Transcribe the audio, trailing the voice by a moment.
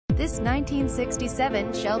This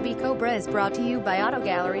 1967 Shelby Cobra is brought to you by Auto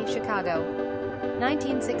Gallery Chicago.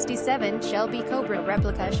 1967 Shelby Cobra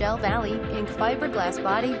Replica Shell Valley, Inc. Fiberglass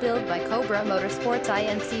body build by Cobra Motorsports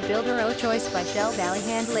Inc. Builder O Choice by Shell Valley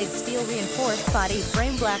Hand-laid steel reinforced body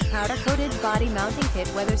frame black powder-coated body mounting kit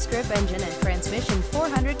weather strip engine and transmission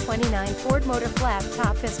 429 Ford motor flat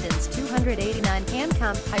top pistons 289 hand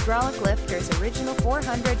comp hydraulic lifters original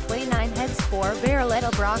 429 heads 4 barrel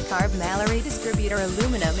Edelbrock carb Mallory distributor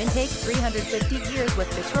aluminum intake 350 gears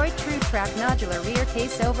with Detroit True Track nodular rear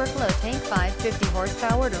case overflow tank 550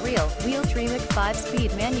 horsepower to reel, wheel Tremec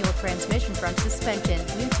 5-speed manual transmission front suspension,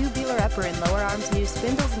 new tubular upper and lower arms, new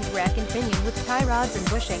spindles and rack and pinion with tie rods and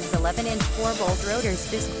bushings 11-inch 4-bolt rotors,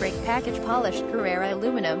 disc brake package polished Carrera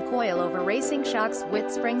aluminum coil-over racing shocks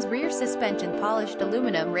with springs rear suspension polished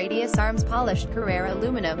aluminum radius arms polished Carrera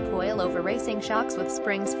aluminum coil-over racing shocks with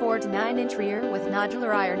springs 4 to 9-inch rear with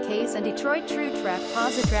nodular iron case and Detroit True Track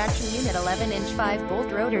posit traction unit 11-inch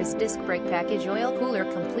 5-bolt rotors, disc brake package oil cooler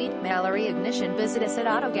complete Mallory ignition. Visit us at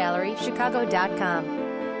AutoGalleryChicago.com.